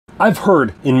I've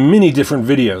heard in many different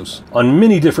videos, on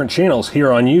many different channels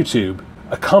here on YouTube,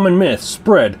 a common myth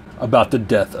spread about the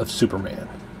death of Superman.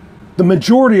 The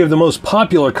majority of the most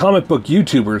popular comic book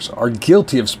YouTubers are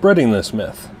guilty of spreading this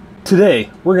myth.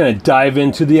 Today, we're going to dive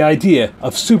into the idea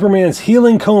of Superman's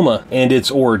healing coma and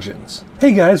its origins.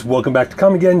 Hey guys, welcome back to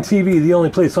Comicgeddon TV, the only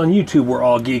place on YouTube where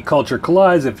all geek culture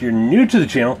collides. If you're new to the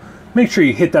channel, make sure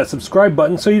you hit that subscribe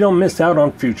button so you don't miss out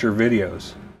on future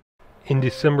videos. In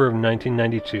December of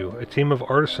 1992, a team of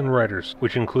artists and writers,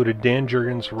 which included Dan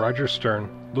Jurgens, Roger Stern,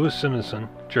 Louis Simonson,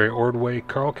 Jerry Ordway,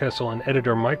 Carl Kessel, and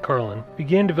editor Mike Carlin,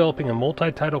 began developing a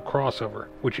multi-title crossover,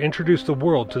 which introduced the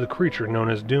world to the creature known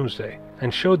as Doomsday,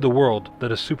 and showed the world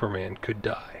that a Superman could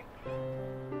die.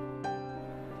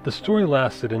 The story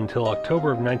lasted until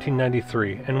October of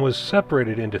 1993 and was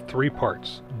separated into 3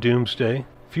 parts: Doomsday,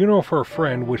 Funeral for a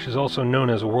Friend, which is also known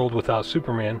as A World Without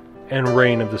Superman, and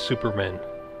Reign of the Supermen.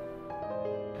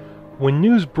 When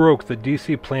news broke that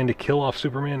DC planned to kill off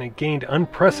Superman, it gained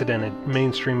unprecedented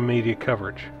mainstream media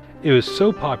coverage. It was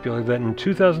so popular that in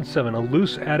 2007 a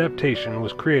loose adaptation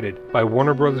was created by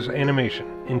Warner Bros. Animation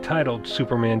entitled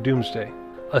Superman Doomsday.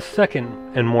 A second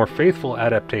and more faithful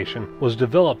adaptation was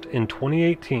developed in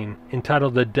 2018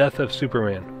 entitled The Death of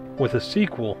Superman, with a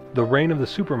sequel, The Reign of the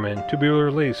Supermen, to be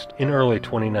released in early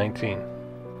 2019.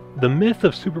 The myth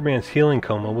of Superman's healing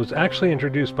coma was actually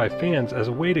introduced by fans as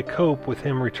a way to cope with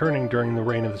him returning during the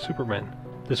reign of the Supermen.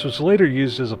 This was later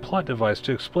used as a plot device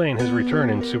to explain his return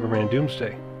in Superman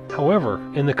Doomsday. However,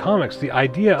 in the comics, the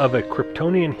idea of a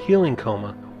Kryptonian healing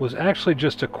coma was actually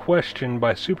just a question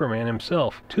by Superman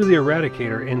himself to the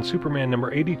Eradicator in Superman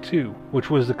number 82, which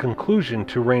was the conclusion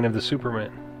to Reign of the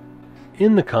Supermen.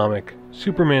 In the comic,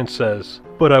 Superman says,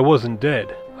 "But I wasn't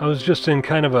dead. I was just in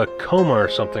kind of a coma or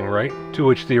something, right?" To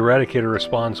which the Eradicator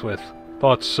responds with,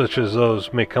 "Thoughts such as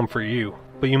those may comfort you,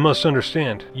 but you must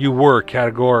understand, you were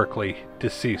categorically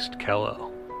deceased, Kal-El."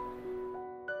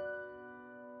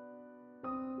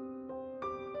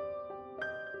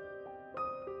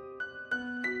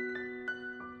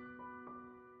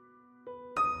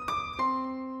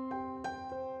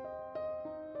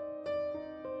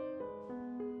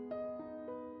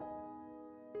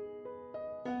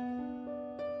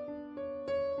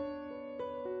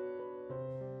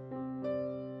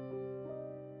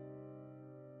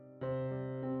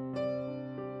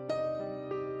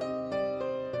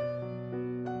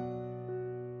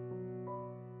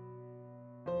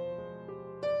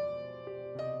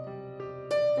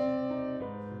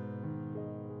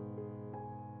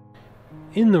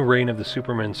 In the Reign of the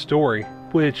Supermen story,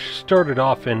 which started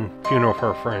off in Funeral for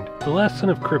a Friend, the last son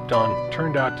of Krypton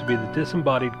turned out to be the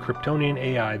disembodied Kryptonian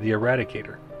AI, the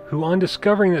Eradicator, who on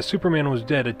discovering that Superman was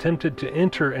dead attempted to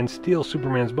enter and steal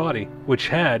Superman's body, which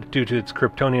had, due to its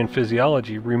Kryptonian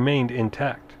physiology, remained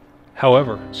intact.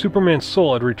 However, Superman's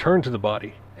soul had returned to the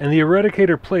body, and the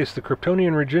Eradicator placed the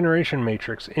Kryptonian regeneration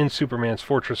matrix in Superman's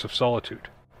Fortress of Solitude.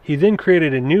 He then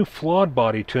created a new flawed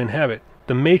body to inhabit.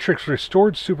 The Matrix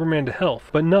restored Superman to health,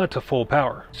 but not to full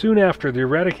power. Soon after, the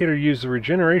Eradicator used the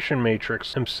Regeneration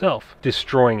Matrix himself,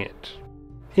 destroying it.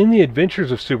 In The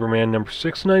Adventures of Superman number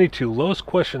 692, Lois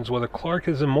questions whether Clark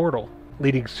is immortal,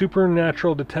 leading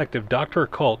supernatural detective Dr.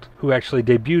 Occult, who actually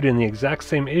debuted in the exact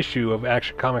same issue of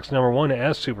Action Comics number 1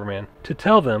 as Superman, to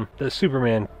tell them that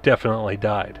Superman definitely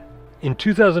died. In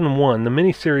 2001, the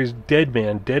miniseries Dead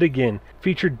Man, Dead Again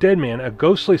featured Deadman, a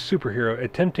ghostly superhero,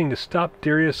 attempting to stop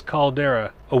Darius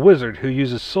Caldera, a wizard who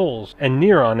uses souls, and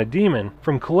Neron, a demon,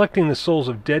 from collecting the souls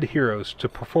of dead heroes to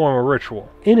perform a ritual.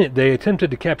 In it, they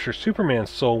attempted to capture Superman's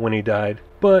soul when he died,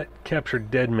 but captured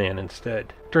Deadman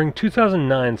instead. During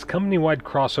 2009's company-wide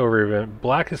crossover event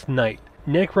Blackest Night,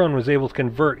 Necron was able to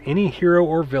convert any hero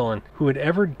or villain who had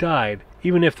ever died,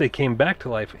 even if they came back to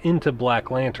life, into Black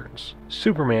Lanterns.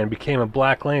 Superman became a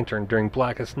Black Lantern during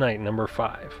Blackest Night number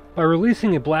 5. By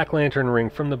releasing a Black Lantern ring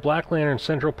from the Black Lantern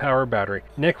Central Power Battery,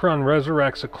 Necron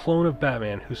resurrects a clone of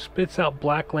Batman who spits out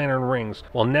Black Lantern rings,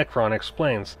 while Necron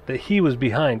explains that he was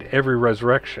behind every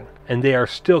resurrection, and they are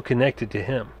still connected to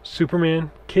him. Superman,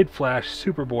 Kid Flash,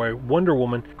 Superboy, Wonder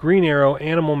Woman, Green Arrow,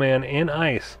 Animal Man, and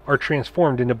Ice are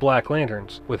transformed into Black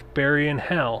Lanterns, with Barry and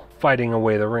Hal fighting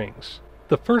away the rings.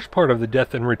 The first part of the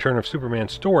death and return of Superman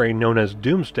story, known as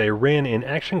Doomsday, ran in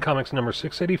Action Comics number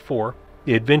 684,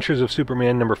 The Adventures of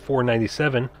Superman number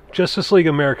 497, Justice League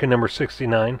America number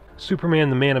 69,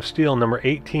 Superman the Man of Steel number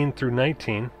 18 through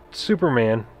 19,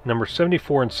 Superman number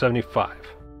 74 and 75.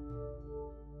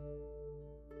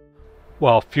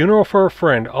 While Funeral for a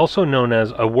Friend, also known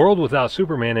as A World Without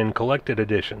Superman in Collected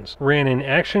Editions, ran in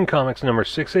Action Comics number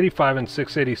 685 and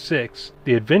 686,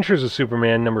 The Adventures of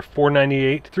Superman number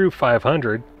 498 through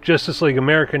 500, Justice League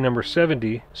America number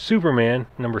 70, Superman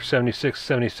number 76,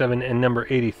 77, and number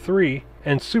 83,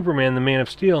 and Superman the Man of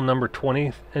Steel number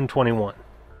 20 and 21.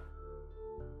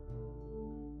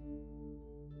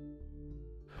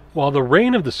 While the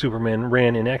Reign of the Superman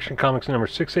ran in Action Comics number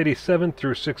 687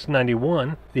 through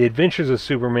 691, The Adventures of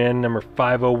Superman number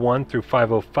 501 through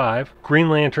 505, Green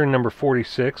Lantern number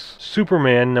 46,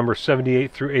 Superman number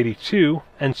 78 through 82,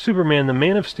 and Superman the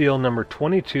Man of Steel number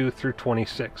 22 through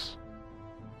 26.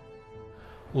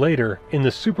 Later, in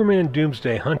the Superman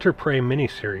Doomsday Hunter-Prey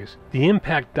miniseries, the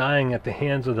impact dying at the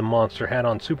hands of the monster had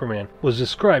on Superman was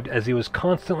described as he was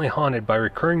constantly haunted by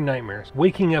recurring nightmares,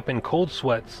 waking up in cold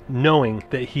sweats, knowing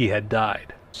that he had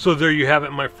died. So there you have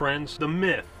it, my friends, the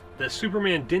myth that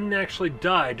Superman didn't actually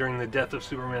die during the Death of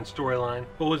Superman storyline,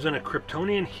 but was in a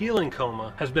Kryptonian healing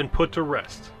coma, has been put to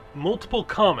rest. Multiple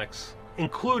comics,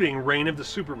 including Reign of the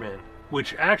Superman,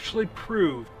 which actually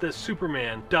proved that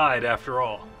Superman died after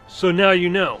all. So now you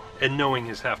know, and knowing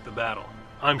is half the battle.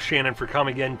 I'm Shannon for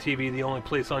Comicgeddon TV, the only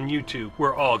place on YouTube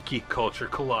where all geek culture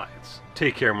collides.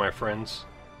 Take care, my friends.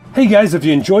 Hey guys, if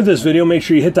you enjoyed this video, make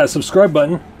sure you hit that subscribe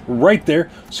button right there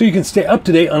so you can stay up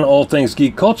to date on all things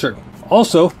geek culture.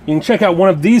 Also, you can check out one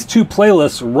of these two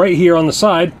playlists right here on the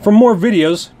side for more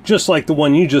videos just like the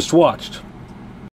one you just watched.